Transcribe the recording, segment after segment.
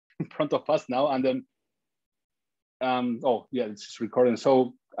in front of us now. And then, oh yeah, it's just recording.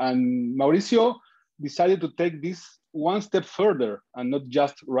 So, and Mauricio decided to take this one step further and not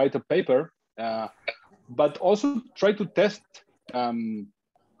just write a paper, but also try to test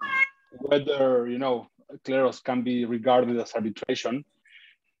whether, you know, Kleros can be regarded as arbitration.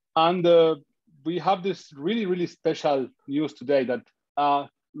 And we have this really, really special news today that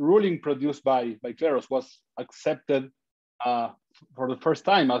ruling produced by Kleros was accepted for the first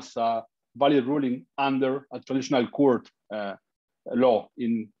time as a valid ruling under a traditional court law,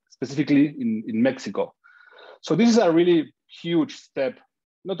 specifically in Mexico. So this is a really huge step,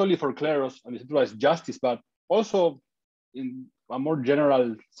 not only for Kleros and decentralized justice, but also in a more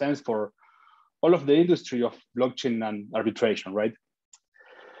general sense for all of the industry of blockchain and arbitration, right?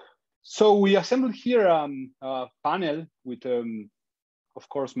 So we assembled here a panel with, of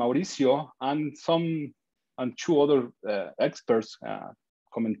course, Mauricio and two other experts,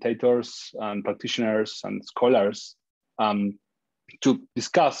 commentators and practitioners and scholars to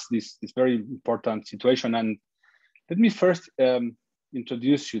discuss this very important situation. And let me first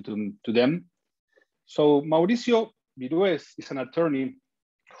introduce you to them. So Mauricio Virues is an attorney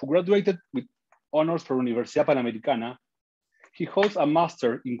who graduated with honors from Universidad Panamericana. He holds a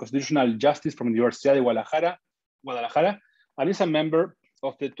master in constitutional justice from Universidad de Guadalajara, and is a member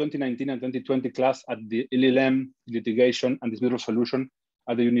of the 2019 and 2020 class at the LLM Litigation and Dispute Resolution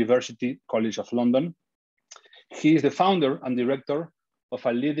at the University College of London. He is the founder and director of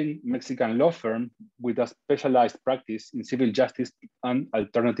a leading Mexican law firm with a specialized practice in civil justice and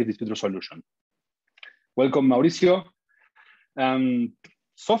alternative dispute resolution. Welcome, Mauricio.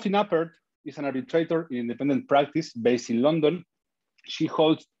 Sophie Nappert is an arbitrator in independent practice based in London. She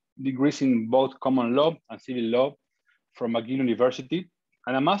holds degrees in both common law and civil law from McGill University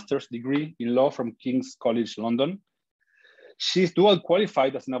and a master's degree in law from King's College London. She is dual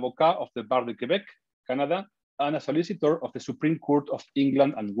qualified as an avocat of the Bar de Quebec, Canada, and a solicitor of the Supreme Court of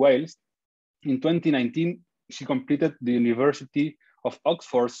England and Wales. In 2019, she completed the University of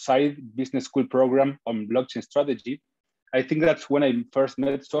Oxford's Saïd Business School program on blockchain strategy. I think that's when I first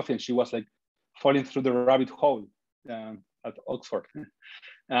met Sophie, and she was like falling through the rabbit hole at Oxford.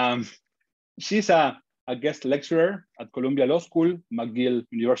 She's a guest lecturer at Columbia Law School, McGill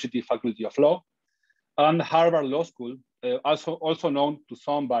University Faculty of Law, and Harvard Law School, also known to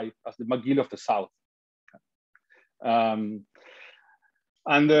some as the McGill of the South. Well,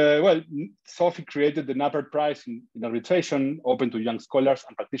 Sophie created the Nappert Prize in arbitration, open to young scholars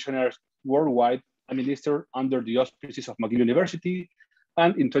and practitioners worldwide, administered under the auspices of McGill University.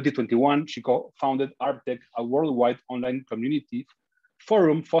 And in 2021, she co-founded ArbTech, a worldwide online community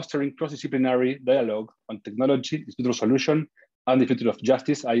forum fostering cross-disciplinary dialogue on technology, dispute resolution, and the future of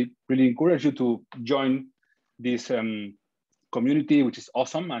justice. I really encourage you to join this community, which is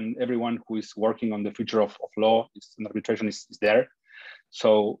awesome, and everyone who is working on the future of law and arbitration is there.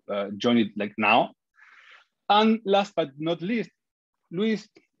 So join it like now. And last but not least, Luis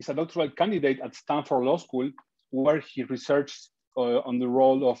is a doctoral candidate at Stanford Law School, where he researched on the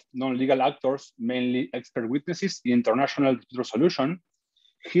role of non-legal actors, mainly expert witnesses in international dispute resolution.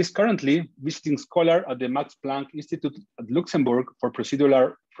 He is currently visiting scholar at the Max Planck Institute at Luxembourg for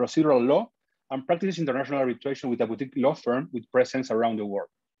procedural law and practices international arbitration with a boutique law firm with presence around the world.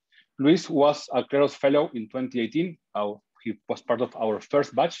 Luis was a Kleros Fellow in 2018. He was part of our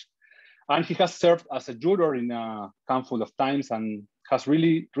first batch, and he has served as a juror in a handful of times and has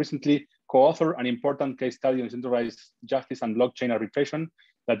really recently co-authored an important case study on decentralized justice and blockchain arbitration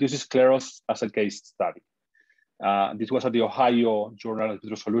that uses Kleros as a case study. This was at the Ohio Journal of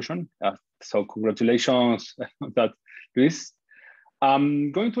Resolution. So congratulations on that, Luis.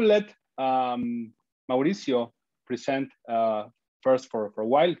 I'm going to let Mauricio present first for a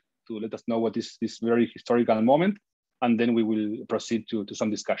while to let us know what is this very historical moment, and then we will proceed to some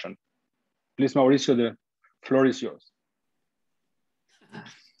discussion. Please, Mauricio, the floor is yours.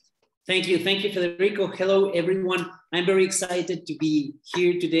 Thank you, Federico. Hello, everyone. I'm very excited to be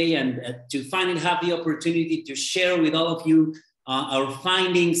here today and to finally have the opportunity to share with all of you our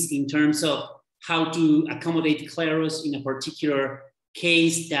findings in terms of how to accommodate Kleros in a particular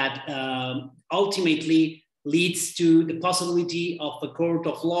case that ultimately leads to the possibility of the court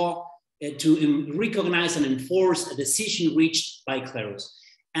of law to recognize and enforce a decision reached by Kleros.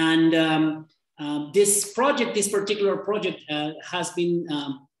 And this particular project has been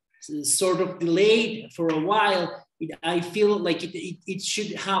sort of delayed for a while. I feel like it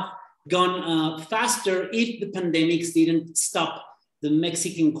should have gone faster if the pandemics didn't stop the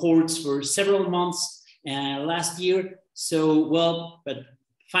Mexican courts for several months last year. So, well, but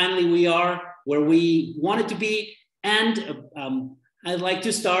finally we are where we wanted to be. And I'd like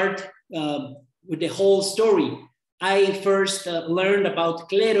to start with the whole story. I first learned about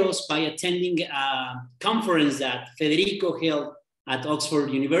Kleros by attending a conference that Federico held at Oxford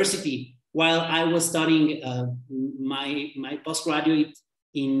University while I was studying my postgraduate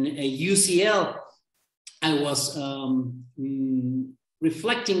in UCL. I was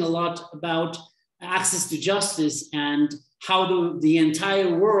reflecting a lot about access to justice and how the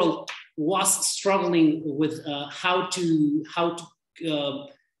entire world was struggling with how to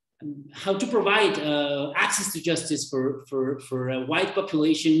provide access to justice for a wide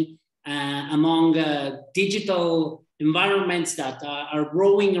population among digital environments that are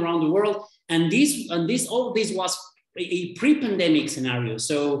growing around the world. And all of this was a pre-pandemic scenario.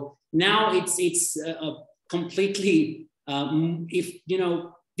 So now it's completely,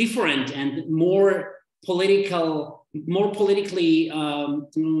 different and more politically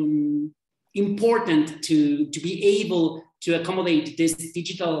important to be able to accommodate these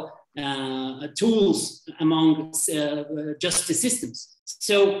digital tools among justice systems.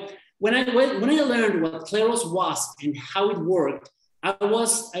 So when I learned what Kleros was and how it worked, I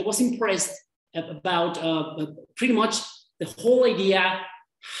was impressed about pretty much the whole idea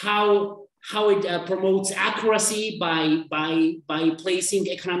how it promotes accuracy by placing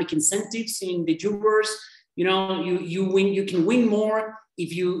economic incentives in the jurors. You can win more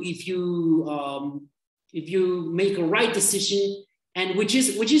if you make a right decision, and which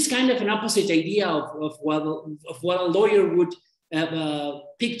is kind of an opposite idea of what a lawyer would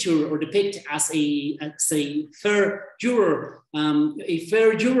picture or depict as a fair juror. A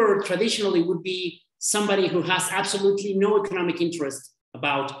fair juror traditionally would be somebody who has absolutely no economic interest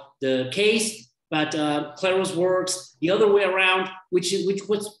about the case, but Kleros works the other way around, which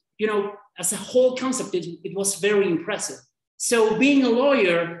was, as a whole concept, it was very impressive. So being a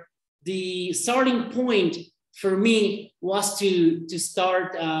lawyer, the starting point for me was to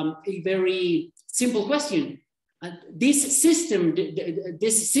start a very simple question. This system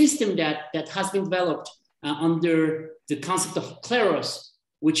that has been developed under the concept of Kleros,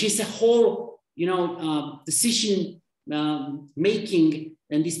 which is a whole, decision making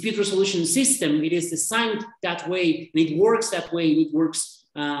and dispute resolution system. It is designed that way, and it works that way, and it works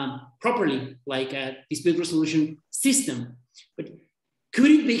properly like a dispute resolution system. But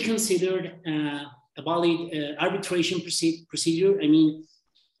could it be considered a valid arbitration procedure? I mean,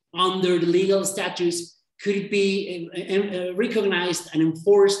 under the legal status, could it be recognized and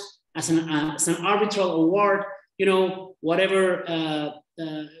enforced as an arbitral award? Whatever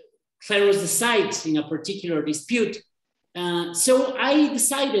Kleros decides in a particular dispute. So I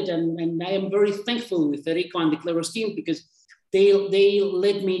decided, and I am very thankful with Federico and the Kleros team, because they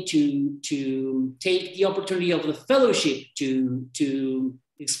led me to take the opportunity of the fellowship to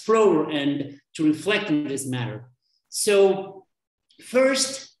explore and to reflect on this matter. So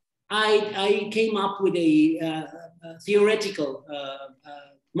first, I came up with a theoretical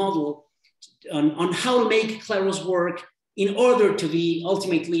model on how to make Kleros work in order to be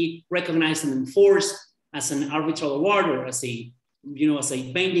ultimately recognized and enforced as an arbitral award, or as a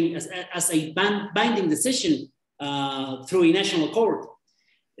binding decision through a national court.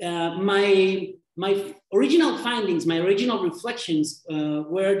 My original findings, my original reflections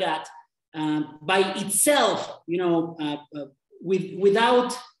were that by itself,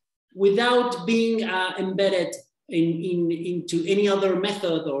 without being embedded into any other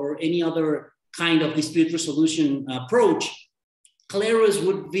method or any other kind of dispute resolution approach, Kleros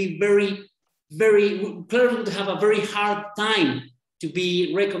would be Kleros would have a very hard time to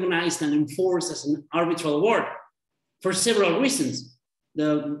be recognized and enforced as an arbitral award for several reasons.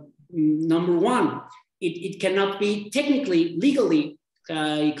 The number one, it cannot be technically, legally,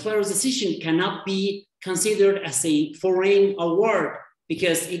 Kleros decision cannot be considered as a foreign award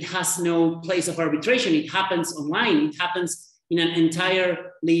because it has no place of arbitration. It happens online. It happens in an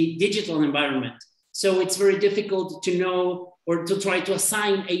entirely digital environment. So it's very difficult to know or to try to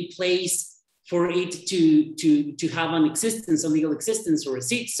assign a place for it to have an existence, a legal existence or a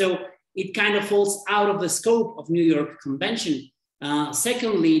seat. So it kind of falls out of the scope of New York Convention.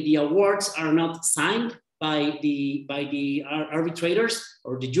 Secondly, the awards are not signed by the arbitrators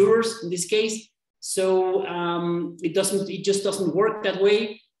or the jurors in this case. So it just doesn't work that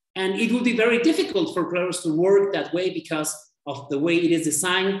way. And it would be very difficult for Kleros to work that way because of the way it is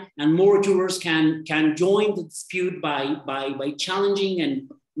designed, and more jurors can join the dispute by challenging, and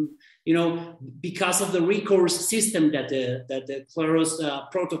because of the recourse system that the Kleros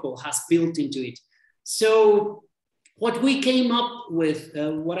protocol has built into it. So what we came up with,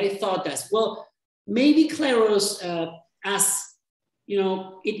 what I thought as well, maybe Kleros as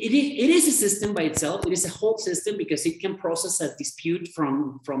it is a system by itself. It is a whole system because it can process a dispute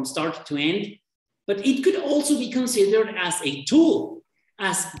from start to end, but it could also be considered as a tool,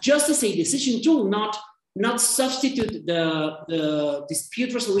 just as a decision tool, not substitute the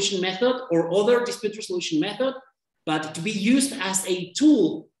dispute resolution method or other dispute resolution method, but to be used as a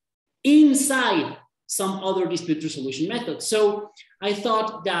tool inside some other dispute resolution method. So I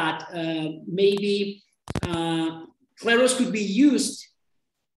thought that maybe Kleros could be used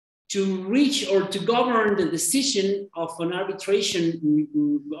to reach or to govern the decision of an arbitration,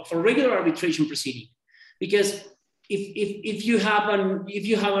 of a regular arbitration proceeding. Because if you have an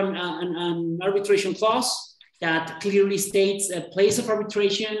arbitration clause that clearly states a place of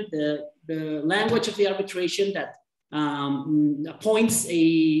arbitration, the language of the arbitration that appoints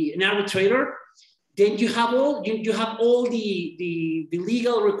an arbitrator, then you have all the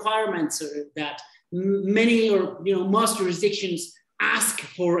legal requirements that many or most jurisdictions ask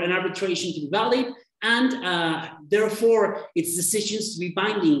for an arbitration to be valid, and therefore its decisions to be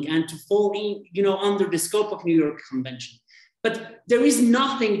binding and to fall in, under the scope of New York Convention. But there is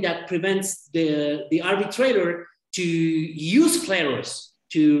nothing that prevents the arbitrator to use Kleros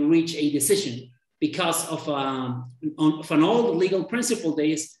to reach a decision because of an old legal principle that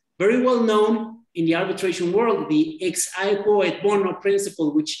is very well known in the arbitration world, the ex aequo et bono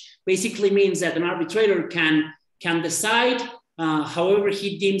principle, which basically means that an arbitrator can decide however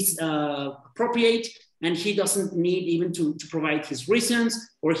he deems appropriate, and he doesn't need even to provide his reasons,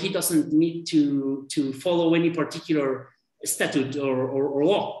 or he doesn't need to follow any particular statute or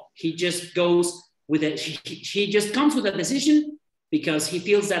law. He just goes with it. He just comes with a decision because he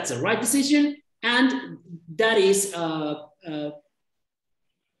feels that's the right decision, and that is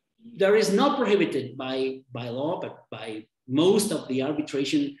not prohibited by law, but by most of the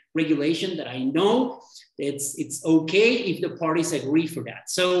arbitration regulation that I know. It's okay if the parties agree for that.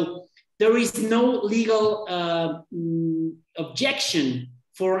 So there is no legal objection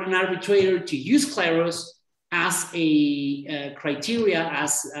for an arbitrator to use Kleros as a criteria,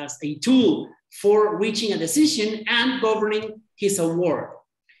 as a tool for reaching a decision and governing his award.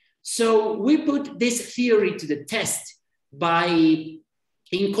 So we put this theory to the test by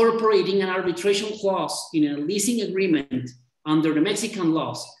incorporating an arbitration clause in a leasing agreement under the Mexican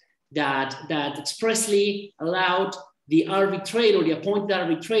laws that expressly allowed the arbitrator, the appointed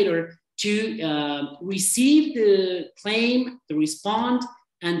arbitrator, to receive the claim, the respond,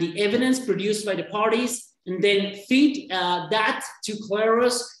 and the evidence produced by the parties, and then feed that to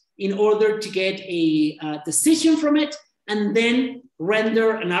Kleros in order to get a decision from it, and then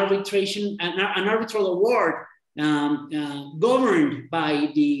render an arbitral award governed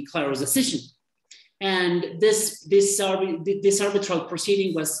by the Kleros decision. And this arbitral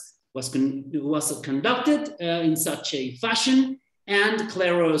proceeding was conducted in such a fashion, and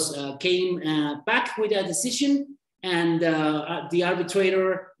Kleros came back with a decision, and the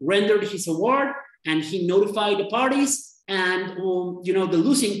arbitrator rendered his award, and he notified the parties, and the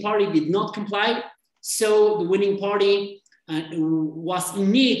losing party did not comply, so the winning party was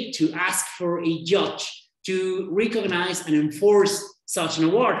in need to ask for a judge to recognize and enforce such an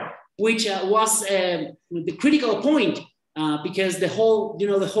award, which was the critical point because the whole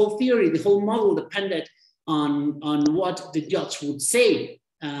theory, the whole model depended on what the judge would say.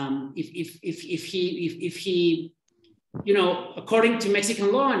 If he according to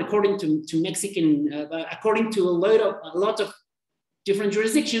Mexican law and according to Mexican, according to a lot of different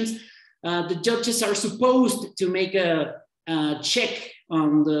jurisdictions, the judges are supposed to make a check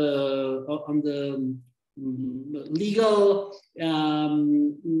on the legal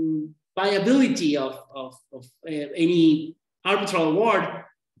viability of any arbitral award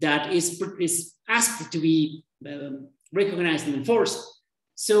that is asked to be recognized and enforced.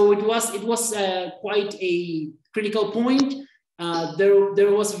 So it was quite a critical point.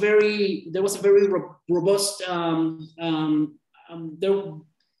 There was a very robust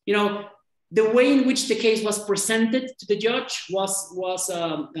the way in which the case was presented to the judge was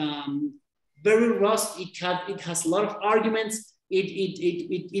very robust. It has a lot of arguments.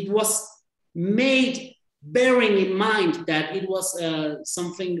 It was made bearing in mind that it was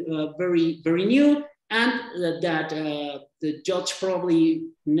something very new, and that the judge probably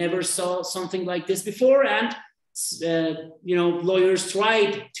never saw something like this before, and lawyers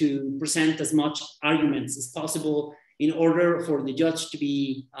tried to present as much arguments as possible in order for the judge to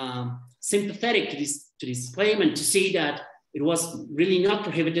be sympathetic to this claim and to see that it was really not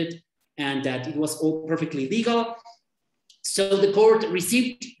prohibited and that it was all perfectly legal. So the court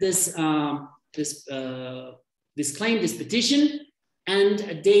received this claim, this petition, and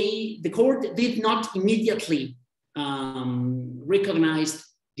the court did not immediately recognized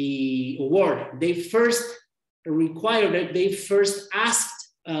the award. They first required it, they first asked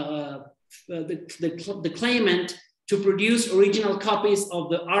the claimant to produce original copies of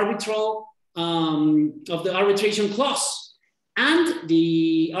the arbitration clause and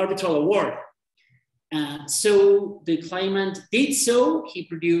the arbitral award. So the claimant did so. He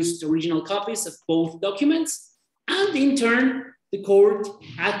produced original copies of both documents, and in turn, the court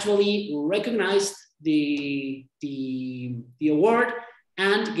actually recognized the award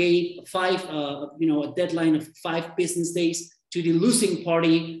and gave a deadline of 5 business days to the losing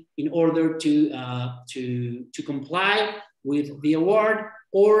party in order to comply with the award,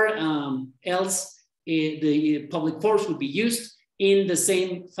 or else the public force would be used in the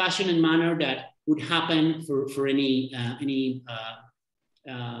same fashion and manner that would happen for any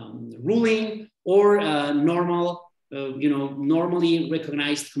ruling or normally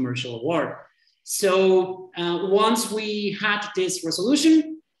recognized commercial award. So once we had this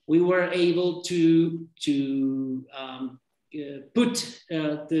resolution, we were able to put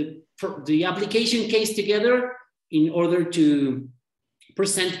the application case together in order to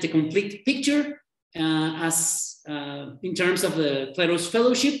present the complete picture as in terms of the Kleros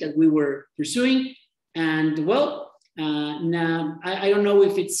fellowship that we were pursuing. And well, now I don't know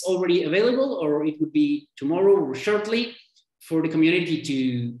if it's already available or it would be tomorrow or shortly for the community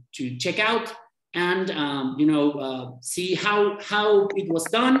to check out and see how it was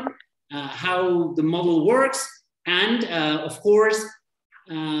done, how the model works, and of course,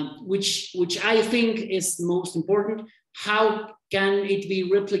 which I think is most important, how can it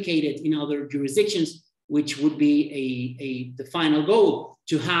be replicated in other jurisdictions, which would be the final goal,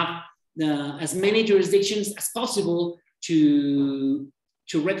 to have as many jurisdictions as possible to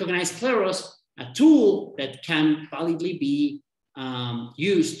recognize Kleros, a tool that can validly be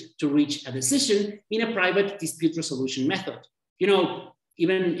used to reach a decision in a private dispute resolution method.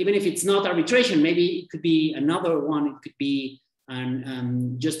 Even if it's not arbitration, maybe it could be another one. It could be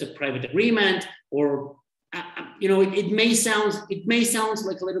just a private agreement, or it may sound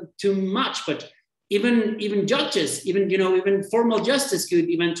like a little too much, but even judges, even formal justice could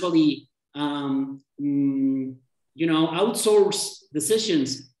eventually outsource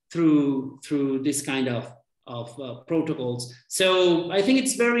decisions through this kind of protocols. So I think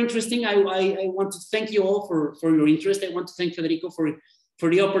it's very interesting. I want to thank you all for your interest. I want to thank Federico for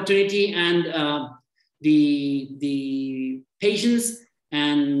the opportunity and the patience,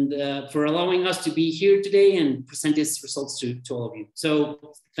 and for allowing us to be here today and present these results to all of you.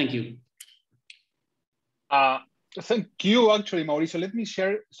 So thank you. Thank you, actually, Mauricio. Let me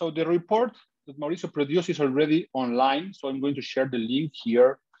share. So the report that Mauricio produced is already online. So I'm going to share the link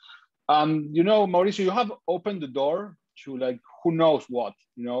here. Mauricio, you have opened the door to who knows what,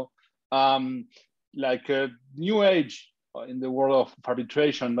 like a new age in the world of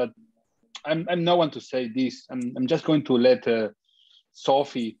arbitration. But I'm no one to say this. I'm just going to let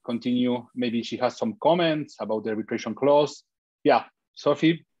Sophie continue. Maybe she has some comments about the arbitration clause. Yeah,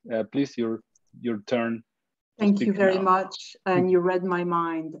 Sophie, please, your turn. Thank you very much, and you read my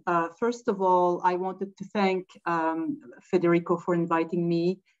mind. First of all, I wanted to thank Federico for inviting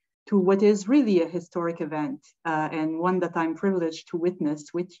me to what is really a historic event, and one that I'm privileged to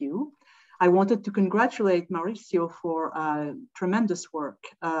witness with you. I wanted to congratulate Mauricio for tremendous work.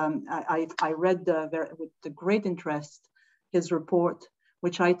 I read with great interest his report,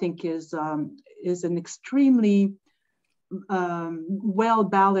 which I think is an extremely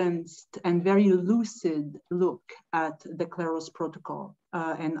well-balanced and very lucid look at the Kleros protocol,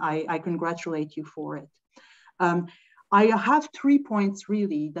 and I congratulate you for it. I have 3 points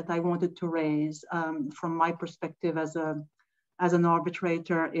really that I wanted to raise from my perspective as an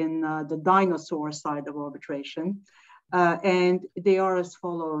arbitrator in the dinosaur side of arbitration, and they are as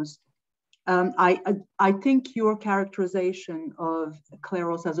follows. I think your characterization of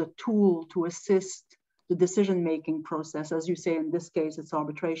Kleros as a tool to assist the decision-making process, as you say, in this case, it's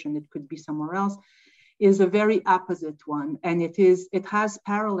arbitration, it could be somewhere else, is a very apposite one. And it has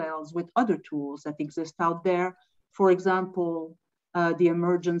parallels with other tools that exist out there. For example, the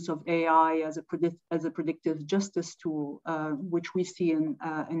emergence of AI as a predictive justice tool, which we see in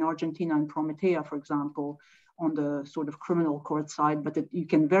Argentina and Prometea, for example, on the sort of criminal court side, but you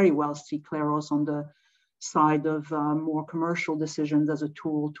can very well see Kleros on the side of more commercial decisions as a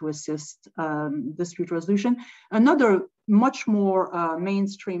tool to assist dispute resolution. Another much more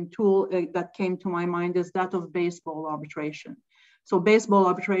mainstream tool that came to my mind is that of baseball arbitration. So baseball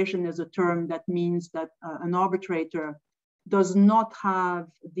arbitration is a term that means that an arbitrator does not have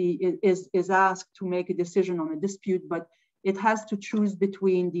is asked to make a decision on a dispute, but it has to choose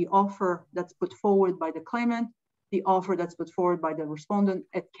between the offer that's put forward by the claimant the offer that's put forward by the respondent.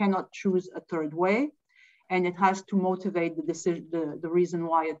 It cannot choose a third way, and it has to motivate the decision, the reason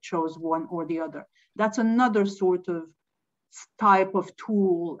why it chose one or the other. That's another sort of type of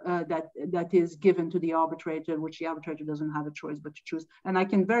tool that is given to the arbitrator, which the arbitrator doesn't have a choice but to choose. And I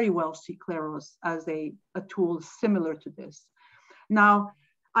can very well see Kleros as a tool similar to this. Now,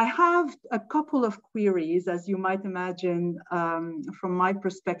 I have a couple of queries, as you might imagine, from my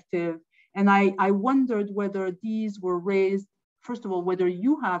perspective, and I wondered whether these were raised, first of all, whether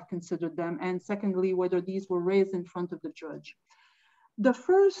you have considered them, and secondly, whether these were raised in front of the judge. The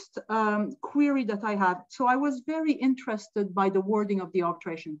first query that I have, so I was very interested by the wording of the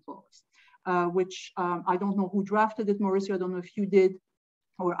arbitration clause, which I don't know who drafted it, Mauricio, I don't know if you did,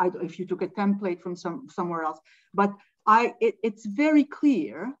 or if you took a template from somewhere else, but it's very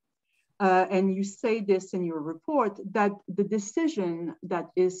clear, and you say this in your report, that the decision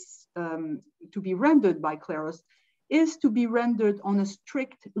that is to be rendered by Kleros is to be rendered on a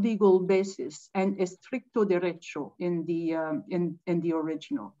strict legal basis and a stricto derecho in the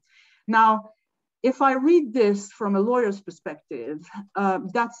original. Now, if I read this from a lawyer's perspective,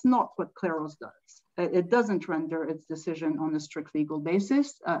 that's not what Kleros does. It doesn't render its decision on a strict legal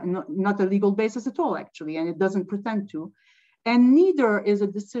basis, not a legal basis at all, actually, and it doesn't pretend to. And neither is a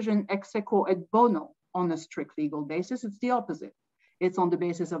decision ex aequo et bono on a strict legal basis. It's the opposite. It's on the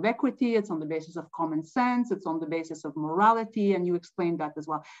basis of equity, it's on the basis of common sense, it's on the basis of morality, and you explained that as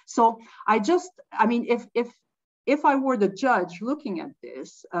well. So I mean, if I were the judge looking at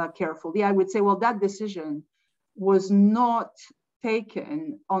this carefully, I would say, well, that decision was not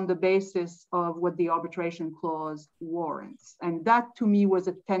taken on the basis of what the arbitration clause warrants. And that to me was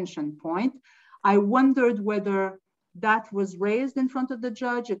a tension point. I wondered whether that was raised in front of the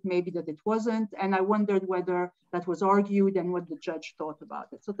judge. It may be that it wasn't. And I wondered whether that was argued and what the judge thought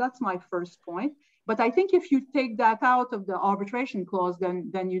about it. So that's my first point. But I think if you take that out of the arbitration clause,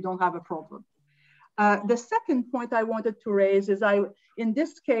 then you don't have a problem. The second point I wanted to raise is in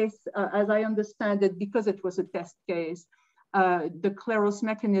this case, as I understand it, because it was a test case, the Kleros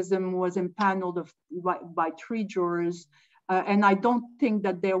mechanism was impaneled by 3 jurors. And I don't think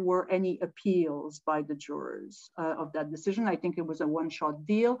that there were any appeals by the jurors of that decision. I think it was a one-shot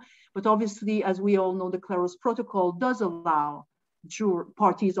deal. But obviously, as we all know, the Kleros protocol does allow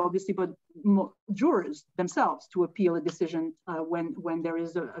parties, obviously, but jurors themselves to appeal a decision when there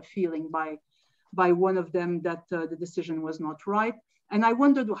is a feeling by one of them that the decision was not right. And I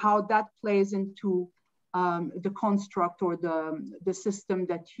wondered how that plays into the construct or the system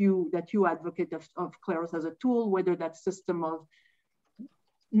that you advocate of Kleros as a tool, whether that system of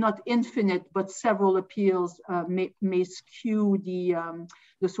not infinite but several appeals may skew the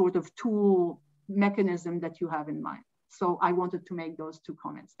sort of tool mechanism that you have in mind. So I wanted to make those 2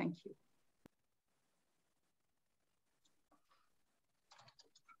 comments. Thank you.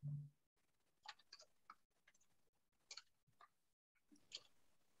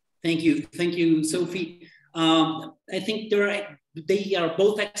 Thank you, Sophie. I think they are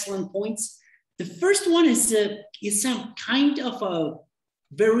both excellent points. The first one is some kind of a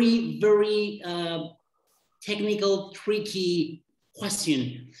very, very technical, tricky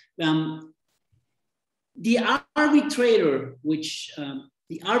question. The arbitrator,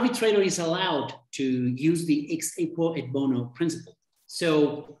 the arbitrator is allowed to use the ex aequo et bono principle.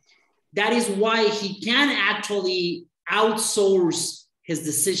 So that is why he can actually outsource his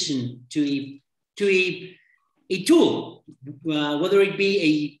decision to a tool, whether it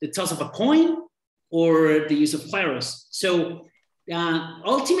be the toss of a coin or the use of Kleros. So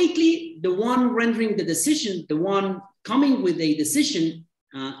ultimately, the one rendering the decision, the one coming with a decision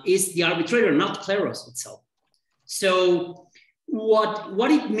is the arbitrator, not Kleros itself. So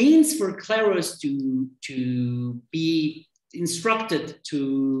what it means for Kleros to be instructed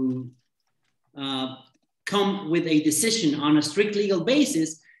to come with a decision on a strict legal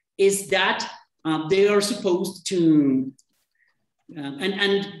basis is that they are supposed to,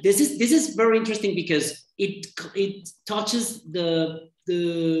 and this is very interesting because it touches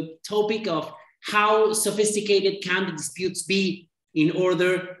the topic of how sophisticated can the disputes be in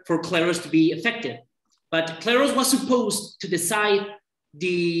order for Kleros to be effective. But Kleros was supposed to decide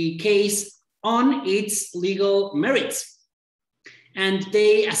the case on its legal merits. And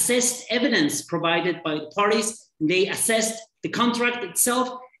they assessed evidence provided by the parties. They assessed the contract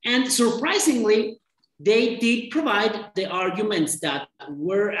itself. And surprisingly, they did provide the arguments that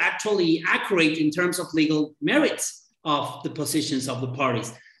were actually accurate in terms of legal merits of the positions of the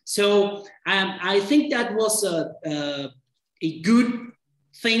parties. So I think that was a good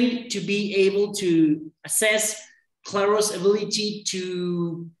thing to be able to assess Kleros' ability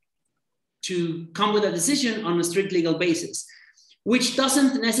to to come with a decision on a strict legal basis, which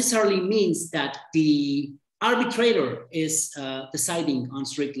doesn't necessarily means that the arbitrator is deciding on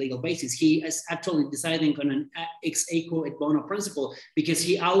strict legal basis. He is actually deciding on an ex aequo et bono principle because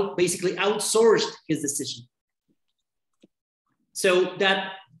he basically outsourced his decision. So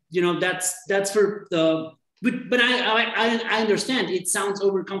that, you know, that's for the, but I understand it sounds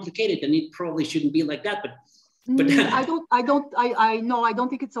overcomplicated and it probably shouldn't be like that, but I don't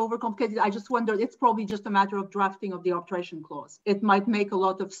think it's overcomplicated. I just wonder, it's probably just a matter of drafting of the arbitration clause. It might make a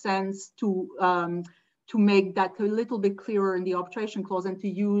lot of sense to make that a little bit clearer in the arbitration clause and to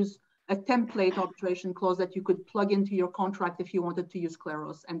use a template arbitration clause that you could plug into your contract if you wanted to use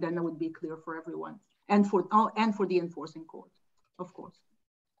Kleros, and then it would be clear for everyone and for the enforcing court, of course.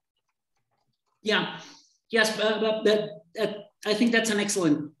 Yeah, yes, I think that's an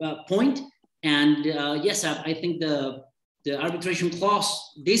excellent point. And yes, I think the arbitration clause,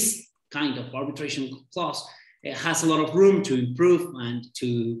 this kind of arbitration clause, it has a lot of room to improve and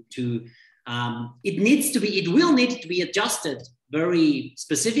it will need to be adjusted very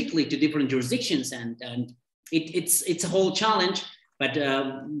specifically to different jurisdictions, and it's a whole challenge. But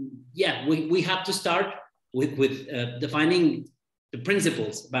yeah, we have to start with defining the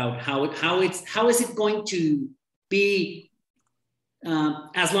principles about how is it going to be.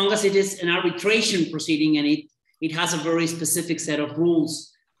 As long as it is an arbitration proceeding and it has a very specific set of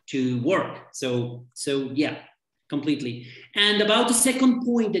rules to work. So yeah, completely. And about the second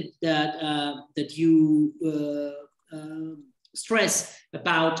point that you stress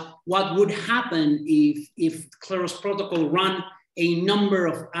about what would happen if Kleros protocol run a number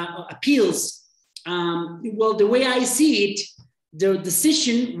of appeals. Well, the way I see it, the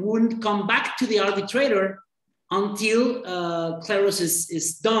decision wouldn't come back to the arbitrator until Kleros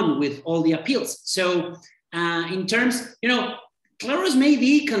is done with all the appeals. So in terms, you know, Kleros may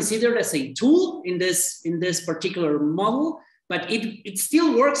be considered as a tool in this particular model, but it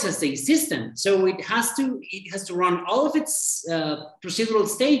still works as a system. So it has to run all of its procedural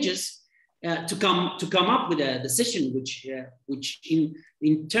stages to come up with a decision, which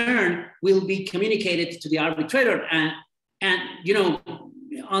in turn will be communicated to the arbitrator, and you know,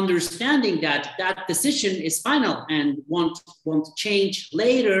 understanding that decision is final and won't change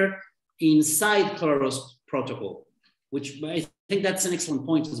later inside Kleros protocol, which I think that's an excellent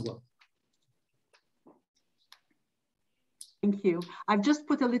point as well. Thank you. I've just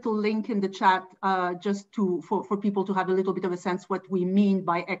put a little link in the chat just for people to have a little bit of a sense what we mean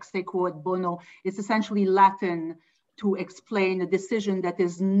by ex aequo et bono. It's essentially Latin to explain a decision that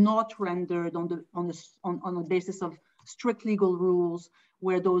is not rendered on the basis of strict legal rules,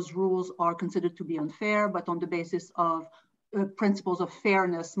 where those rules are considered to be unfair, but on the basis of principles of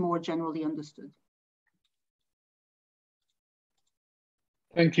fairness more generally understood.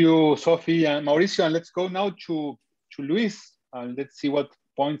 Thank you, Sophie and Mauricio. And let's go now to Luis. Let's see what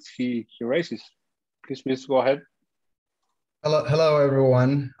points he raises. Please, Luis, go ahead. Hello,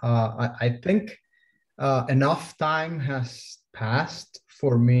 everyone. I think enough time has passed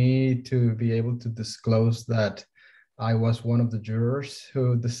for me to be able to disclose that I was one of the jurors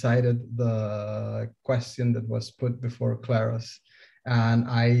who decided the question that was put before Kleros. And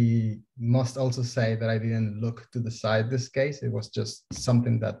I must also say that I didn't look to decide this case. It was just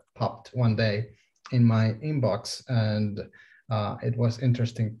something that popped one day in my inbox. And it was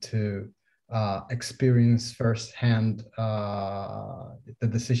interesting to experience firsthand the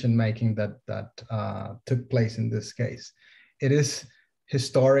decision-making that took place in this case. It is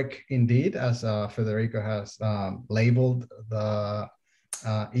historic indeed, as Federico has labeled the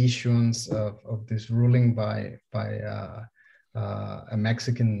issuance of this ruling by a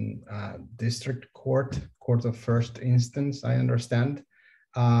Mexican district court of first instance, I understand.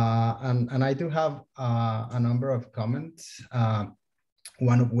 And I do have a number of comments,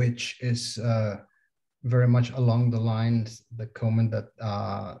 one of which is very much along the lines, the comment that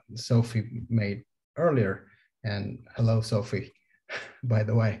Sophie made earlier. And hello, Sophie, by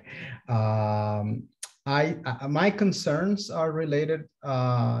the way. My concerns are related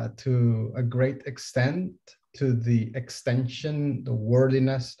to a great extent to the extension, the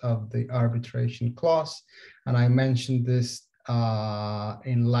wordiness of the arbitration clause. And I mentioned this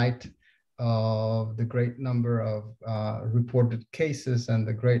in light of the great number of reported cases and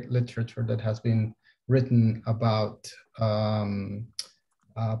the great literature that has been written about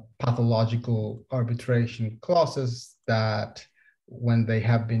pathological arbitration clauses that, when they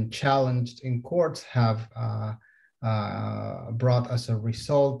have been challenged in courts, have brought as a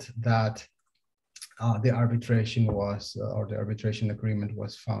result that the arbitration was, or the arbitration agreement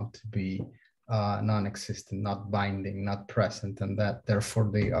was found to be non-existent, not binding, not present, and that therefore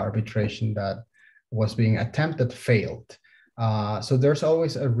the arbitration that was being attempted failed. So there's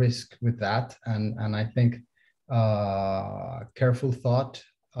always a risk with that, and I think careful thought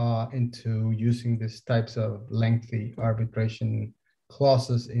into using these types of lengthy arbitration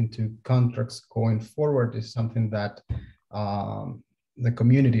clauses into contracts going forward is something that the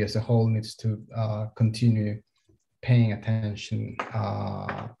community as a whole needs to continue paying attention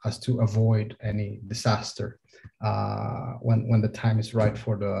as to avoid any disaster when the time is right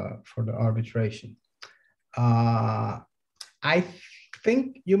for the arbitration. I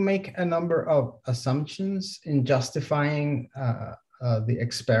think you make a number of assumptions in justifying the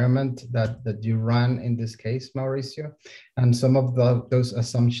experiment that you run in this case, Mauricio, and some of those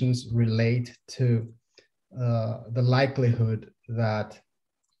assumptions relate to the likelihood that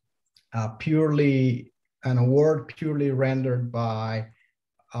an award purely rendered by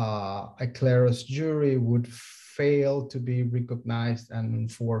a Kleros jury would fail to be recognized and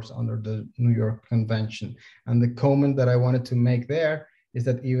enforced under the New York Convention. And the comment that I wanted to make there is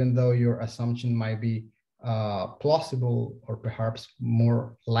that even though your assumption might be plausible or perhaps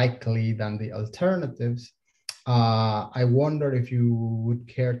more likely than the alternatives, I wonder if you would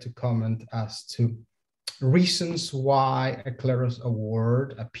care to comment as to reasons why a Kleros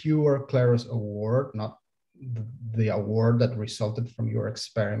award, a pure Kleros award, not the award that resulted from your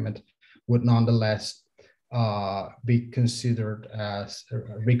experiment, would nonetheless be considered as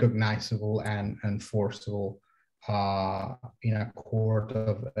recognizable and enforceable in a court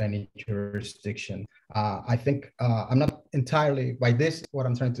of any jurisdiction. I think I'm not entirely, by this, what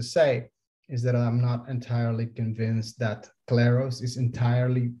I'm trying to say is that I'm not entirely convinced that Kleros is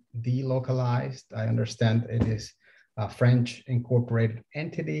entirely delocalized. I understand it is a French incorporated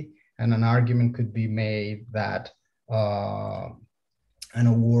entity, and an argument could be made that an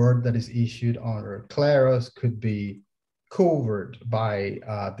award that is issued under Kleros could be covered by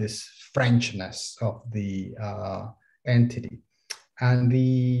this Frenchness of the entity. And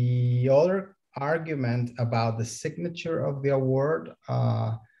the other argument about the signature of the award,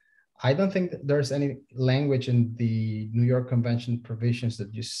 I don't think that there's any language in the New York Convention provisions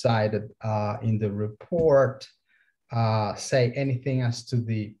that you cited in the report say anything as to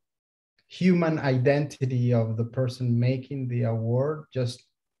the human identity of the person making the award, just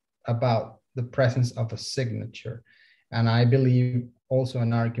about the presence of a signature. And I believe also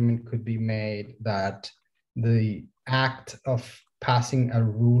an argument could be made that the act of passing a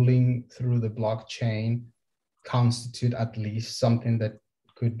ruling through the blockchain constitute at least something that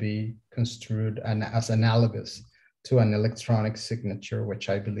could be construed as analogous to an electronic signature, which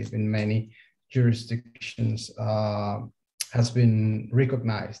I believe in many jurisdictions has been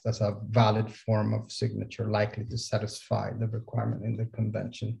recognized as a valid form of signature likely to satisfy the requirement in the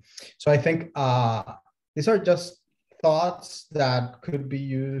convention. So I think these are just thoughts that could be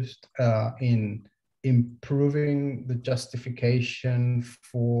used in improving the justification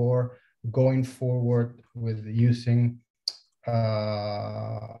for going forward with using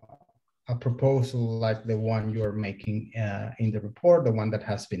a proposal like the one you're making in the report, the one that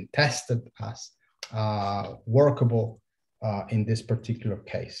has been tested as workable in this particular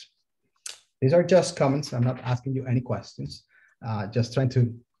case. These are just comments. I'm not asking you any questions, just trying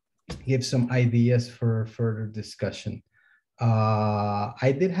to give some ideas for further discussion.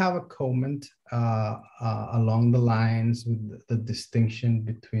 I did have a comment along the lines with the distinction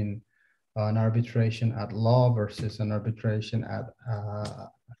between an arbitration at law versus an arbitration at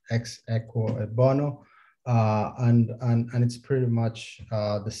ex equo et bono. And it's pretty much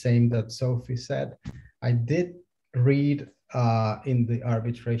the same that Sophie said. I did read in the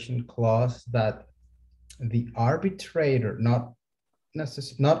arbitration clause that the arbitrator, not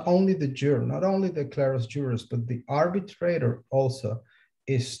only the juror, not only the Kleros jurors, but the arbitrator also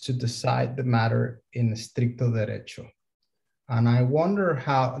is to decide the matter in stricto derecho. And I wonder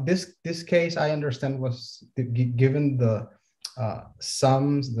how this case, I understand, was given the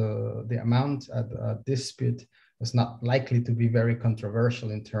sums, the amount at dispute was not likely to be very controversial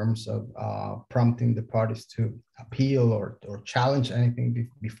in terms of prompting the parties to appeal or challenge anything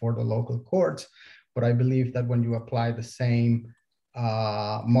before the local courts. But I believe that when you apply the same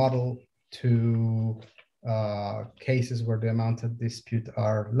model to cases where the amount of dispute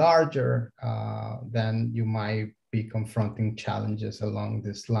are larger, then you might be confronting challenges along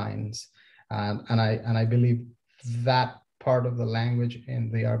these lines. And I believe that part of the language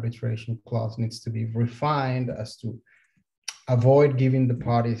in the arbitration clause needs to be refined as to avoid giving the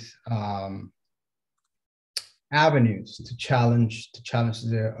parties avenues to challenge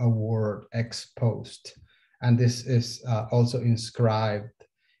the award ex post. And this is also inscribed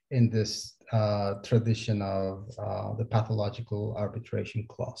in this tradition of the pathological arbitration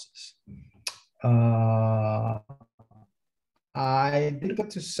clauses. I did want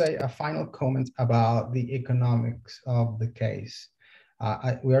to say a final comment about the economics of the case.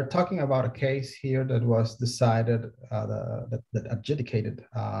 We are talking about a case here that was decided, that adjudicated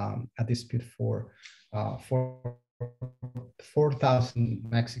a dispute for 4,000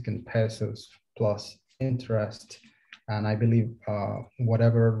 Mexican pesos plus interest, and I believe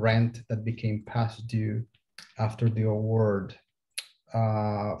whatever rent that became past due after the award.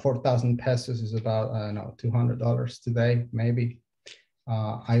 4,000 pesos is about, I don't know, $200 today, maybe.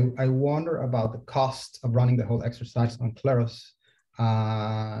 I wonder about the cost of running the whole exercise on Kleros,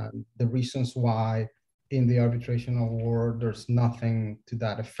 the reasons why in the arbitration award there's nothing to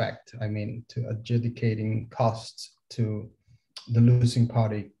that effect. I mean, to adjudicating costs to the losing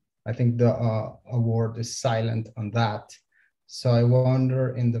party. I think the award is silent on that. So I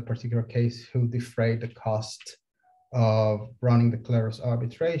wonder in the particular case who defrayed the cost of running the Kleros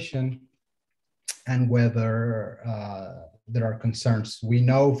arbitration, and whether there are concerns. We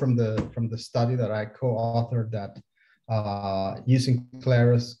know from the study that I co-authored that using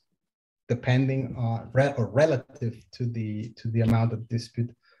Kleros, depending on or relative to the amount of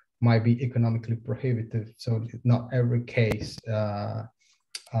dispute, might be economically prohibitive. So not every case,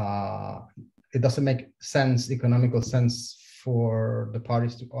 it doesn't make sense, economical sense, for the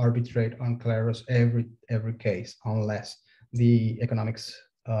parties to arbitrate on Kleros every case, unless the economics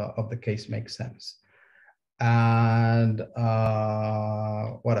of the case makes sense. And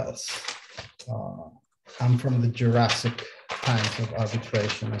what else? I'm from the Jurassic times of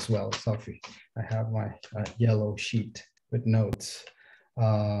arbitration as well, Sophie. I have my yellow sheet with notes.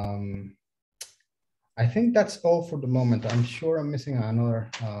 I think that's all for the moment. I'm sure I'm missing another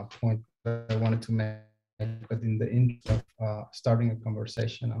point that I wanted to make, but in the interest of starting a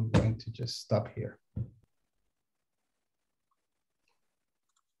conversation, I'm going to just stop here.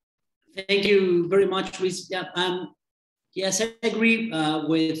 Thank you very much, Luis. Yes, I agree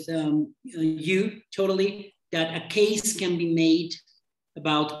with you totally, that a case can be made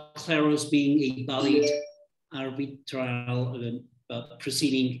about Kleros being a valid arbitral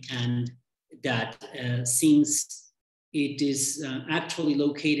proceeding, and that since it is actually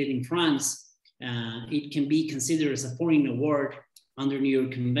located in France, it can be considered as a foreign award under New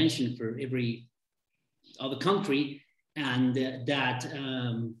York Convention for every other country, and that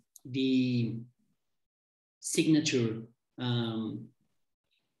the signature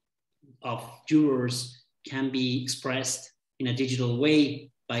of jurors can be expressed in a digital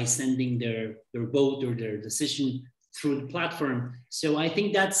way by sending their vote or their decision through the platform. So I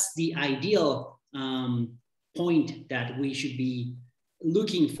think that's the ideal point that we should be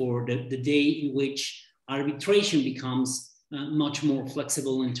looking for, the day in which arbitration becomes much more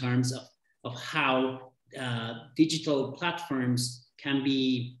flexible in terms of how digital platforms can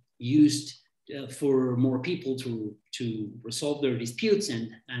be used for more people to resolve their disputes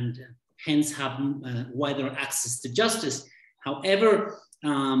and hence have wider access to justice. However,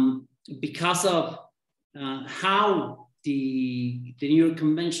 because of how the New York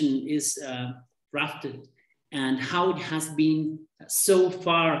Convention is drafted and how it has been so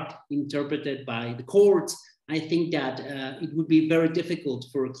far interpreted by the courts, I think that it would be very difficult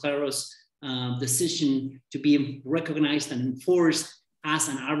for Kleros' decision to be recognized and enforced as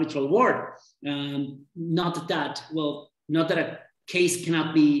an arbitral award. Not that a case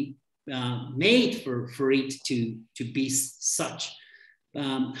cannot be made for it to be such.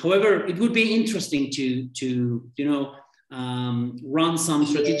 However, it would be interesting to run some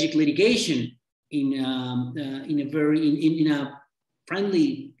strategic litigation in a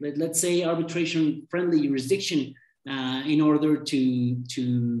friendly, let's say, arbitration friendly jurisdiction, in order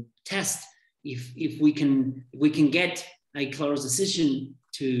to test if we can get a Kleros decision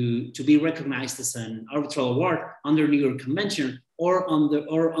to be recognized as an arbitral award under New York Convention or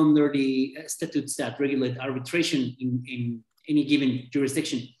under the statutes that regulate arbitration in any given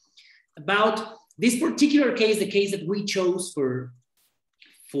jurisdiction. About this particular case, the case that we chose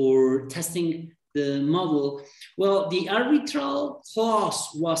for testing the model, well, the arbitral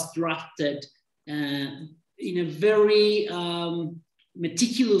clause was drafted in a very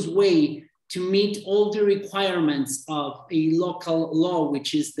meticulous way to meet all the requirements of a local law,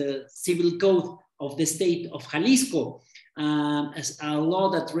 which is the civil code of the state of Jalisco, as a law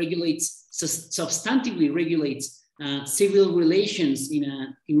that regulates, substantively regulates civil relations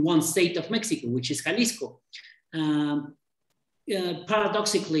in one state of Mexico, which is Jalisco.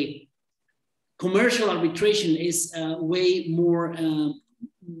 Paradoxically, commercial arbitration is way more,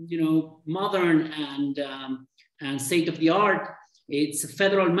 modern and state of the art it's a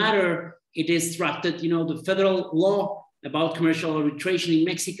federal matter. It is drafted, you know, the federal law about commercial arbitration in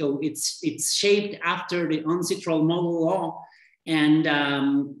Mexico. It's shaped after the ancestral model law, and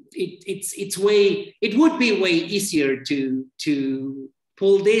it would be way easier to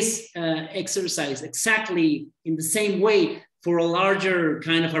pull this exercise exactly in the same way for a larger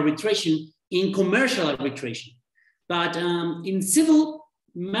kind of arbitration in commercial arbitration. But in civil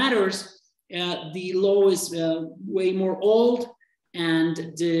matters, the law is way more old, and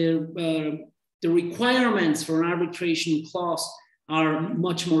the requirements for an arbitration clause are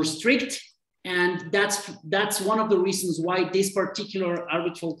much more strict. And that's one of the reasons why this particular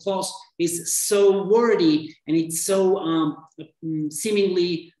arbitral clause is so wordy, and it's so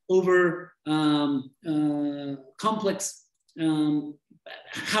seemingly over complex.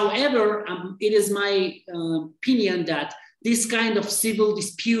 However, it is my opinion that this kind of civil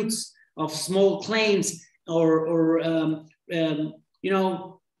disputes of small claims or you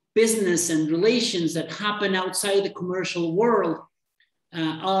know, business and relations that happen outside the commercial world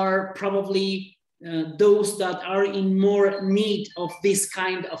are probably those that are in more need of this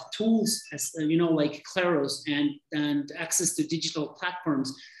kind of tools, as you know, like Kleros and access to digital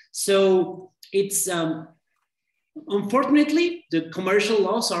platforms. So it's unfortunately the commercial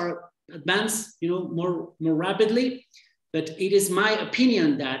laws are advanced, you know, more rapidly. But it is my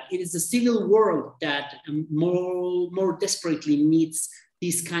opinion that it is the civil world that more desperately needs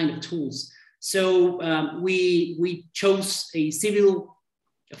these kind of tools. So we chose a civil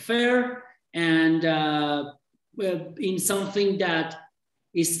affair, and in something that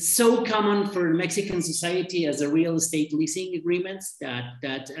is so common for Mexican society as a real estate leasing agreements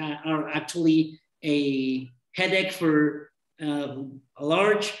that are actually a headache for a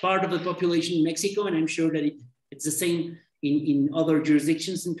large part of the population in Mexico, and I'm sure that it's the same in other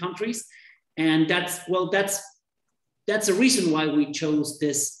jurisdictions and countries. And that's a reason why we chose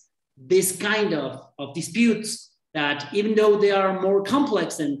this kind of disputes, that even though they are more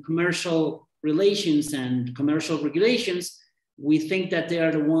complex than commercial relations and commercial regulations, we think that they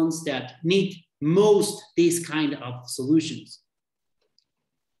are the ones that need most these kind of solutions.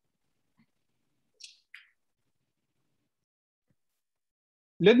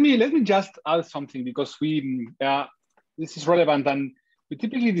 Let me just add something, because this is relevant, and we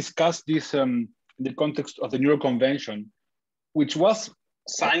typically discuss this in the context of the New York Convention, which was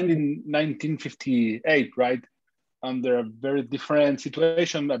signed in 1958, right? Under a very different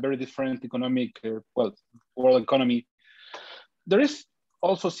situation, a very different economic, world economy. There is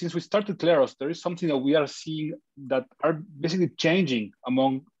also, since we started Kleros, there is something that we are seeing that are basically changing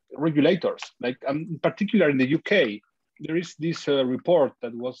among regulators. Like in particular in the UK, there is this report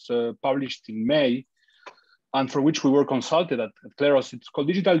that was published in May, and for which we were consulted at Kleros. It's called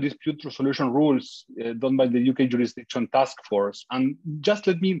Digital Dispute Resolution Rules, done by the UK Jurisdiction Task Force. And just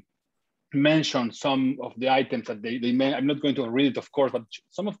let me mention some of the items that they I'm not going to read it, of course, but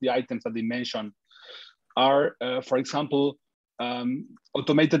some of the items that they mention are, for example,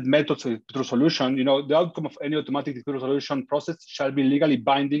 automated methods of dispute resolution. You know, the outcome of any automatic dispute resolution process shall be legally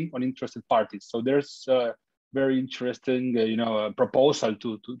binding on interested parties. So there's a very interesting, proposal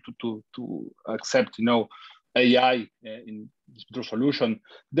to accept, AI in dispute resolution.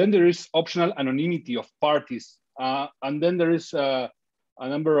 Then there is optional anonymity of parties, and then there is a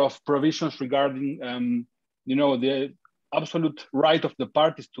number of provisions regarding, the absolute right of the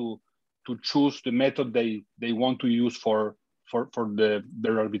parties to choose the method they want to use for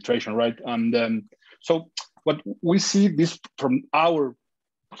their arbitration, right? And so what we see this from our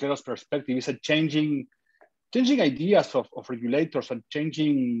Kleros perspective is a changing ideas of regulators and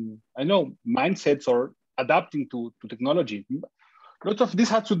changing, mindsets or adapting to technology. A lot of this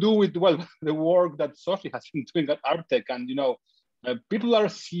has to do with, the work that Sophie has been doing at Artec, and people are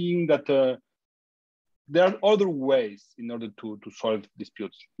seeing that there are other ways in order to solve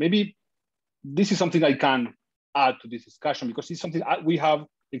disputes. Maybe this is something I can add to this discussion, because it's something we have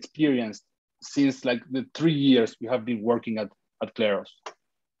experienced since like the 3 years we have been working at Kleros.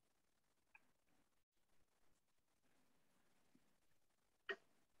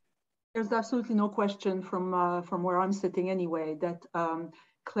 There's absolutely no question from where I'm sitting anyway that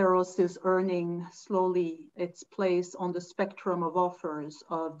Kleros is earning slowly its place on the spectrum of offers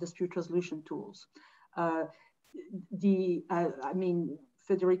of dispute resolution tools.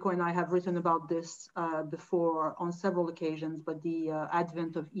 Federico and I have written about this before on several occasions, but the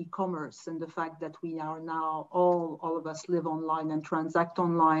advent of e-commerce and the fact that we are now all of us live online and transact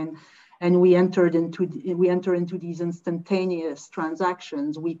online, and we enter into these instantaneous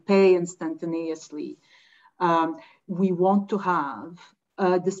transactions. We pay instantaneously. We want to have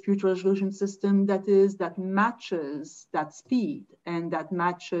dispute resolution system that matches that speed and that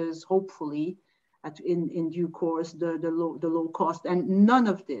matches, hopefully, in due course, the low cost. And none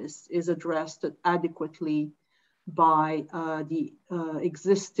of this is addressed adequately by the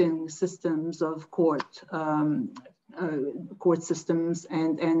existing systems of court systems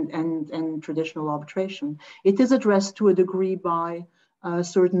and traditional arbitration. It is addressed to a degree by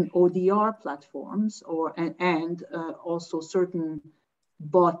certain ODR platforms and also certain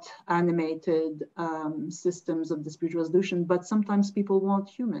bot animated systems of dispute resolution, but sometimes people want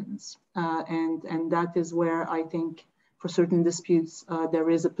humans. And that is where I think for certain disputes, there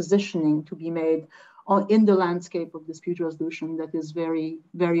is a positioning to be made in the landscape of dispute resolution that is very,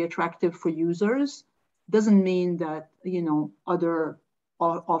 very attractive for users. Doesn't mean that, you know, other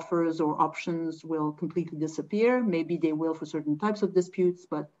offers or options will completely disappear. Maybe they will for certain types of disputes,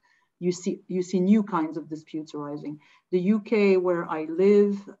 but you see new kinds of disputes arising. The UK, where I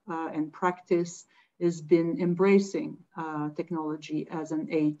live and practice, has been embracing technology as an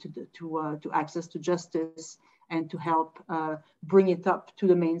aid to access to justice and to help bring it up to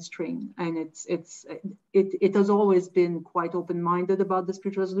the mainstream. And it has always been quite open-minded about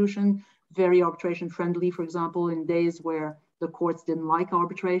dispute resolution, very arbitration friendly, for example, in days where the courts didn't like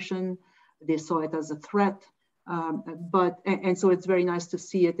arbitration, they saw it as a threat. And so it's very nice to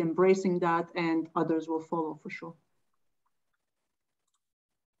see it embracing that, and others will follow for sure.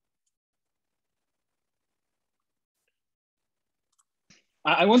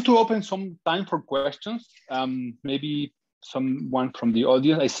 I want to open some time for questions. Maybe someone from the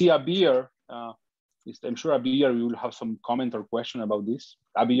audience. I see Abir. I'm sure Abir will have some comment or question about this.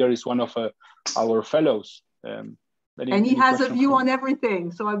 Abir is one of our fellows. And he has a view on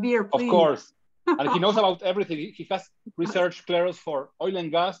everything. So Abir, please. Of course. And he knows about everything. He has researched Kleros for oil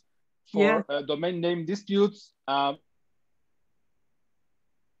and gas, for domain name disputes. Abir,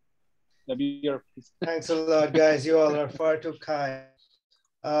 please. Thanks a lot, guys. You all are far too kind.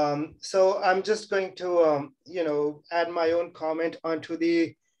 So I'm just going to, add my own comment onto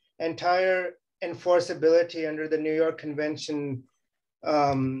the entire enforceability under the New York Convention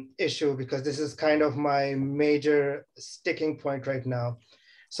issue, because this is kind of my major sticking point right now.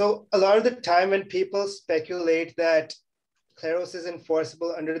 So a lot of the time when people speculate that Kleros is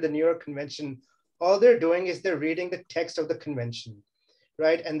enforceable under the New York Convention, all they're doing is they're reading the text of the convention,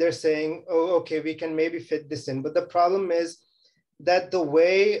 right? And they're saying, oh, okay, we can maybe fit this in. But the problem is that the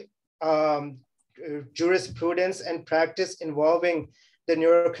way jurisprudence and practice involving the New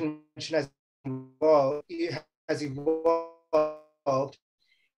York Convention has evolved,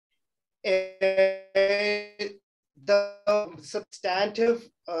 the substantive,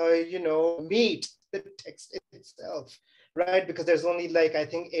 meat the text itself, right? Because there's only like, I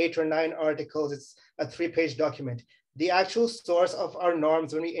think 8 or 9 articles. It's a 3-page document. The actual source of our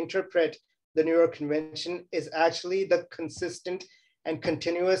norms when we interpret the New York Convention is actually the consistent and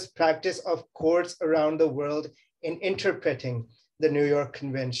continuous practice of courts around the world in interpreting the New York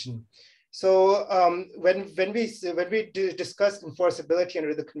Convention. So when we discuss enforceability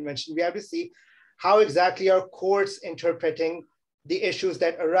under the convention, we have to see how exactly are courts interpreting the issues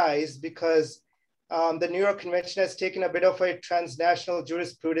that arise, because the New York Convention has taken a bit of a transnational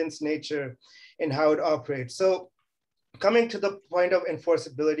jurisprudence nature in how it operates. So coming to the point of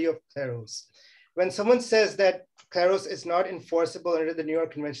enforceability of Kleros, when someone says that Kleros is not enforceable under the New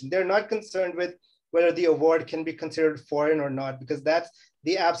York Convention, they're not concerned with whether the award can be considered foreign or not, because that's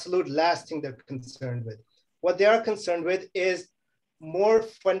the absolute last thing they're concerned with. What they are concerned with is more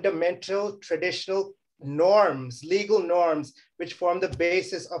fundamental traditional norms, legal norms, which form the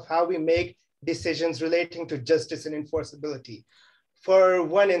basis of how we make decisions relating to justice and enforceability. For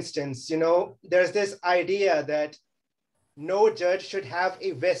one instance, there's this idea that no judge should have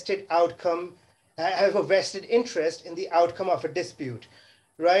a vested outcome, have a vested interest in the outcome of a dispute,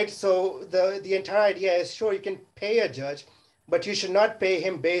 right? So the entire idea is, sure, you can pay a judge, but you should not pay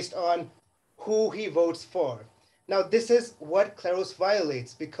him based on who he votes for. Now, this is what Kleros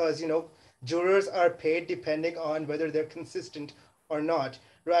violates, because, jurors are paid depending on whether they're consistent or not,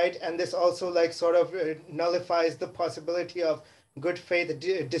 right? And this also nullifies the possibility of good faith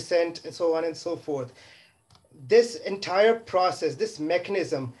dissent and so on and so forth. This entire process, this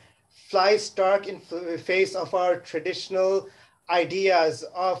mechanism, flies stark in the face of our traditional ideas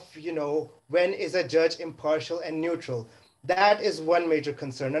of, when is a judge impartial and neutral. That is one major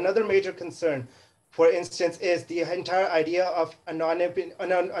concern. Another major concern, for instance, is the entire idea of anonymity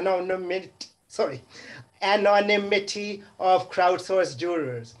of crowdsourced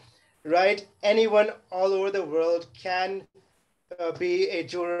jurors, right? Anyone all over the world can be a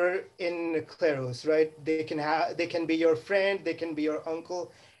juror in Kleros, right? They can be your friend, they can be your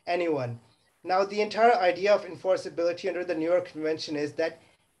uncle, anyone. Now, the entire idea of enforceability under the New York Convention is that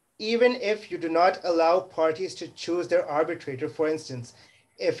even if you do not allow parties to choose their arbitrator, for instance,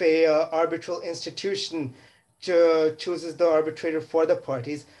 if a arbitral institution chooses the arbitrator for the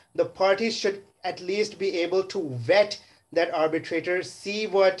parties should at least be able to vet that arbitrator, see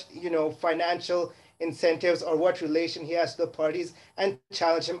what financial incentives or what relation he has to the parties, and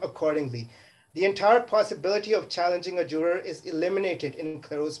challenge him accordingly. The entire possibility of challenging a juror is eliminated in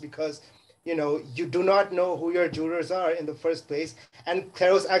Kleros because you do not know who your jurors are in the first place. And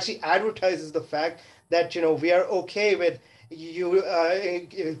Kleros actually advertises the fact that, we are okay with you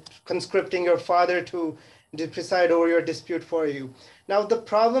conscripting your father to preside over your dispute for you. Now, the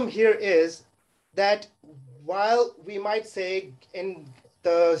problem here is that while we might say in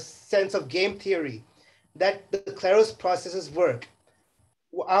the sense of game theory that the Kleros processes work,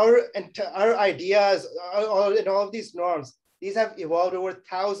 our ideas, all of these norms, these have evolved over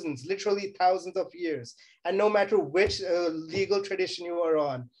thousands, literally thousands of years. And no matter which legal tradition you are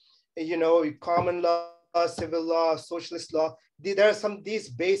on, common law, civil law, socialist law, there are these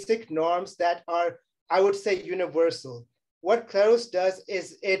basic norms that are, I would say, universal. What Kleros does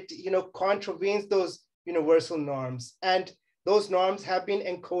is it, contravenes those universal norms. And those norms have been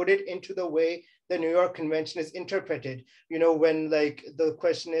encoded into the way the New York Convention is interpreted. When the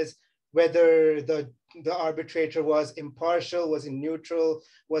question is whether the arbitrator was impartial, was he neutral,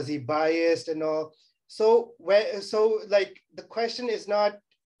 was he biased and all. So the question is not,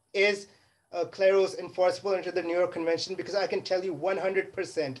 is Kleros enforceable under the New York Convention? Because I can tell you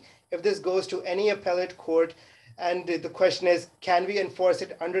 100%, if this goes to any appellate court and the question is, can we enforce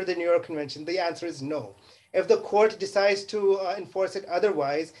it under the New York Convention? The answer is no. If the court decides to enforce it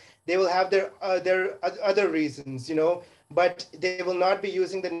otherwise, they will have their other reasons, but they will not be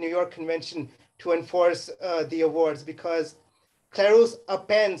using the New York Convention to enforce the awards, because Kleros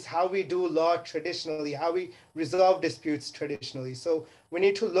appends how we do law traditionally, how we resolve disputes traditionally. So we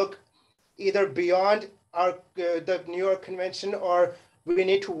need to look either beyond the New York Convention, or we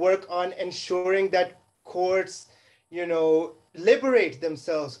need to work on ensuring that courts, liberate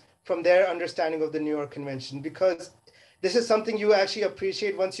themselves from their understanding of the New York Convention, because this is something you actually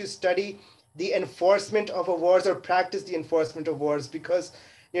appreciate once you study the enforcement of awards or practice the enforcement of awards, because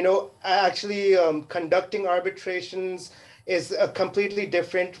actually conducting arbitrations is completely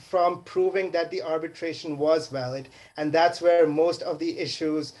different from proving that the arbitration was valid. And that's where most of the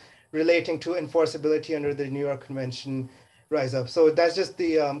issues relating to enforceability under the New York Convention rise up. So that's just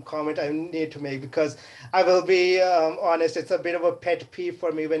the comment I need to make, because I will be honest, it's a bit of a pet peeve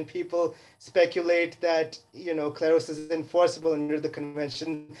for me when people speculate that, Kleros is enforceable under the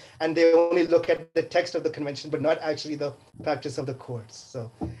convention and they only look at the text of the convention, but not actually the practice of the courts. So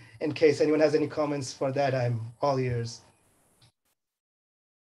in case anyone has any comments for that, I'm all ears.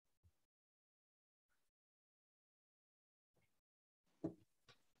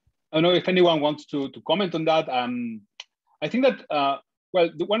 I don't know if anyone wants to comment on that. I think that, well,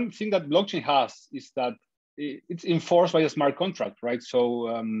 the one thing that blockchain has is that it's enforced by a smart contract, right?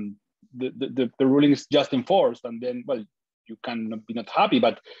 So the ruling is just enforced, and then, well, you can be not happy.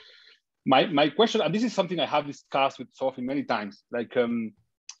 But my question, and this is something I have discussed with Sophie many times, like,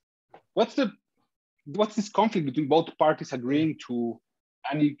 what's this conflict between both parties agreeing to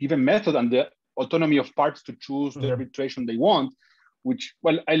any given method and the autonomy of parties to choose the arbitration they want? Which,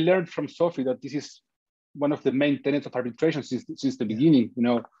 well, I learned from Sophie that this is one of the main tenets of arbitration since the beginning,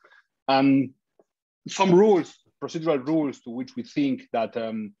 and some rules, procedural rules, to which we think that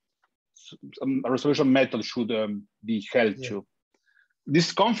a resolution method should be held to.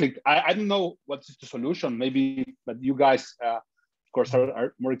 This conflict, I don't know what's the solution, maybe, but you guys, of course,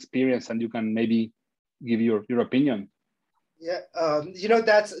 are more experienced and you can maybe give your opinion. Yeah,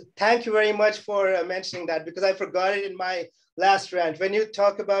 thank you very much for mentioning that, because I forgot it in my last rant. When you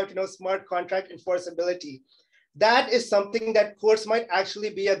talk about, smart contract enforceability, that is something that courts might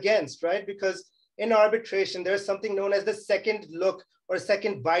actually be against, right? Because in arbitration, there's something known as the second look or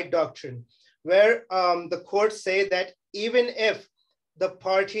second bite doctrine, where the courts say that even if the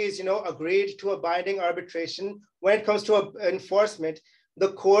parties, agreed to a binding arbitration, when it comes to enforcement,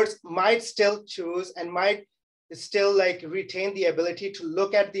 the courts might still choose and might still retain the ability to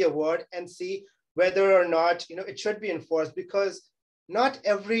look at the award and see whether or not, it should be enforced, because not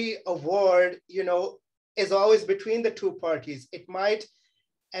every award, is always between the two parties. It might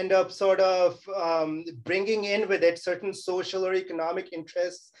end up sort of bringing in with it certain social or economic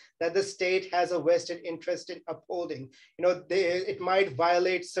interests that the state has a vested interest in upholding. It might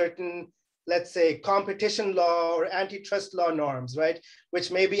violate certain let's say, competition law or antitrust law norms, right?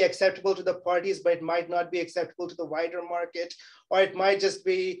 Which may be acceptable to the parties, but it might not be acceptable to the wider market, or it might just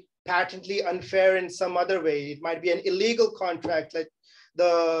be patently unfair in some other way. It might be an illegal contract, like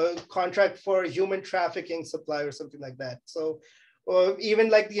the contract for human trafficking supply or something like that. So even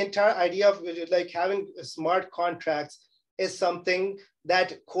like the entire idea of like having smart contracts is something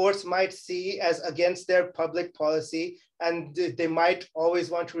that courts might see as against their public policy, and they might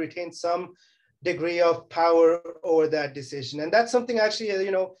always want to retain some degree of power over that decision. And that's something actually,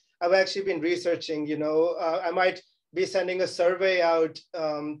 I've actually been researching. I might be sending a survey out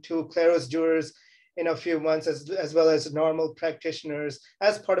to Kleros jurors in a few months, as well as normal practitioners,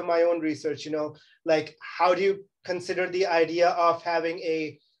 as part of my own research. Like, how do you consider the idea of having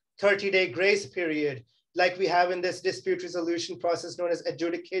a 30-day grace period, like we have in this dispute resolution process known as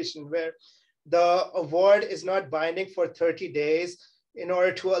adjudication, where the award is not binding for 30 days in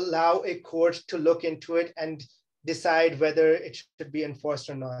order to allow a court to look into it and decide whether it should be enforced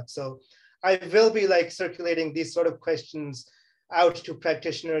or not. So I will be like circulating these sort of questions out to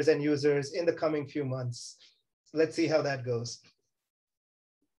practitioners and users in the coming few months. Let's see how that goes.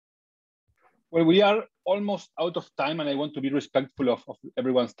 Well, we are almost out of time, and I want to be respectful of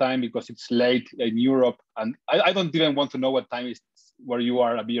everyone's time because it's late in Europe, and I don't even want to know what time is where you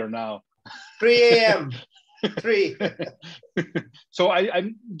are, Abir, now. 3 a.m. 3. So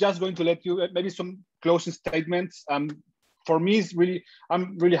I'm just going to let you maybe some closing statements. For me,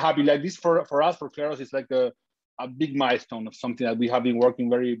 I'm really happy. Like this for us, for Kleros, it's like a big milestone of something that we have been working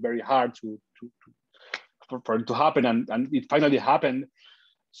very, very hard for it to happen, and it finally happened.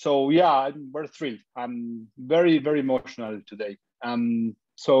 So yeah, we're thrilled. I'm very, very emotional today.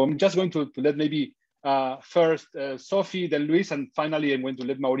 So I'm just going to let maybe first Sophie, then Luis, and finally I'm going to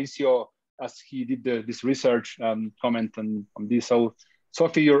let Mauricio, as he did this research, comment on this. So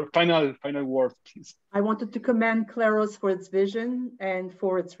Sophie, your final word, please. I wanted to commend Kleros for its vision and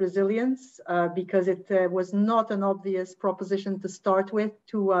for its resilience, because it was not an obvious proposition to start with,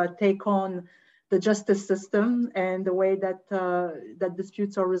 to take on the justice system and the way that that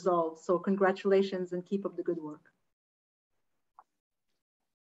disputes are resolved. So congratulations and keep up the good work.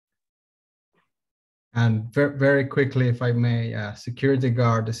 And very quickly, if I may, security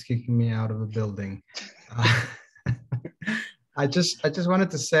guard is kicking me out of the building. I just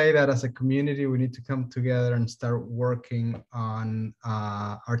wanted to say that as a community, we need to come together and start working on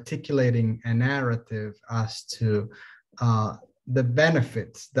articulating a narrative as to the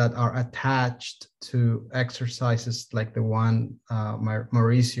benefits that are attached to exercises like the one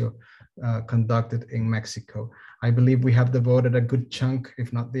Mauricio conducted in Mexico. I believe we have devoted a good chunk,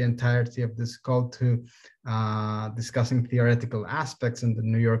 if not the entirety of this call, to discussing theoretical aspects in the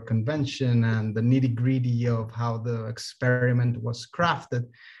New York Convention and the nitty-gritty of how the experiment was crafted.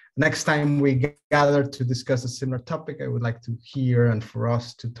 Next time we gather to discuss a similar topic, I would like to hear and for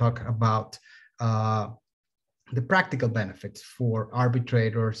us to talk about the practical benefits for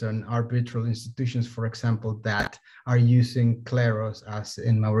arbitrators and arbitral institutions, for example, that are using Kleros, as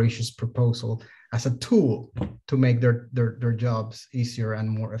in Mauricio's proposal, as a tool to make their jobs easier and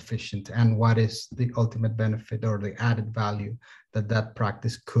more efficient, and what is the ultimate benefit or the added value that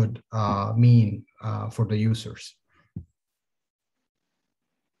practice could mean for the users.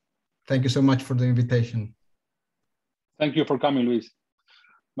 Thank you so much for the invitation. Thank you for coming, Luis.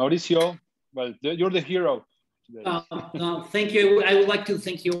 Mauricio, well, you're the hero. Thank you. I would like to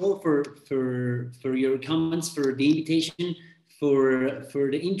thank you all for your comments, for the invitation, for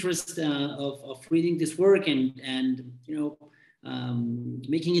the interest of reading this work and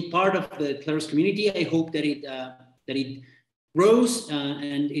making it part of the Kleros community. I hope that it grows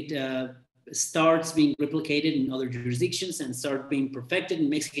and it starts being replicated in other jurisdictions and start being perfected in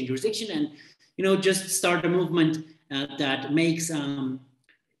Mexican jurisdiction, and just start a movement that makes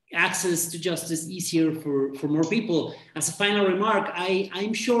access to justice easier for more people. As a final remark,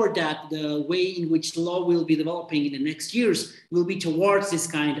 I'm sure that the way in which law will be developing in the next years will be towards this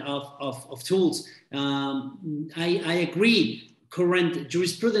kind of tools. I agree, current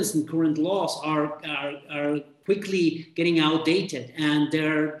jurisprudence and current laws are quickly getting outdated, and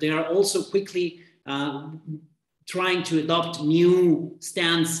they are also quickly trying to adopt new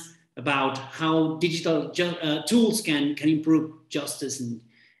stance about how digital tools can improve justice.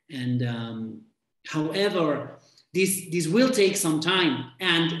 And however, this will take some time.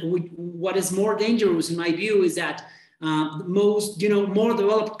 And what is more dangerous, in my view, is that most, more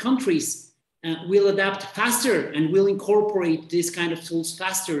developed countries will adapt faster and will incorporate this kind of tools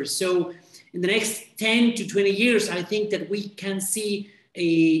faster. So in the next 10 to 20 years, I think that we can see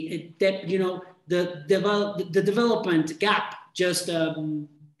the development gap just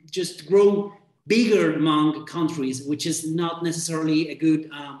just grow bigger among countries, which is not necessarily a good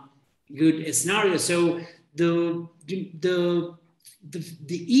good scenario. So the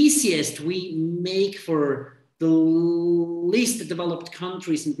easiest we make for the least developed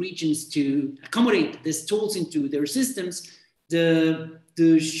countries and regions to accommodate these tools into their systems,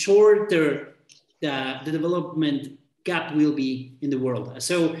 the shorter the development gap will be in the world.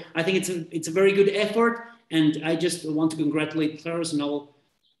 So I think it's a very good effort, and I just want to congratulate Kleros and all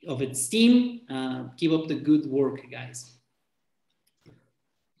of its team. Keep up the good work, guys.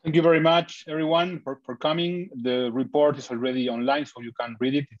 Thank you very much, everyone, for coming. The report is already online, so you can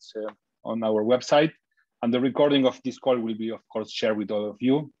read it. It's on our website. And the recording of this call will be, of course, shared with all of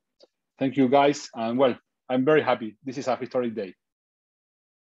you. Thank you, guys. And well, I'm very happy. This is a historic day.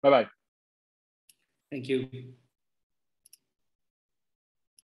 Bye-bye. Thank you.